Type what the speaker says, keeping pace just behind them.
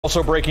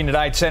Also breaking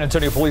tonight, San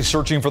Antonio police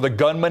searching for the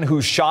gunman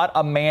who shot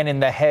a man in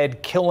the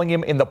head, killing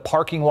him in the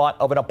parking lot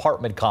of an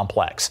apartment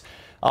complex.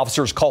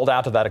 Officers called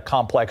out to that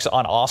complex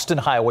on Austin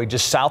Highway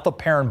just south of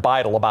Perrin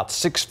Beitel about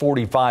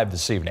 6:45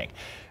 this evening.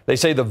 They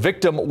say the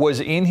victim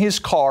was in his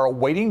car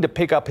waiting to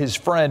pick up his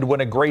friend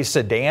when a gray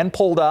sedan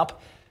pulled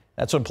up.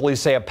 That's when police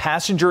say a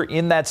passenger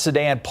in that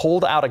sedan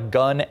pulled out a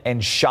gun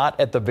and shot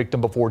at the victim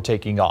before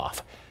taking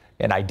off.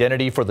 An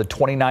identity for the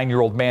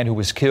 29-year-old man who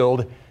was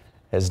killed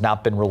has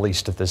not been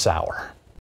released at this hour.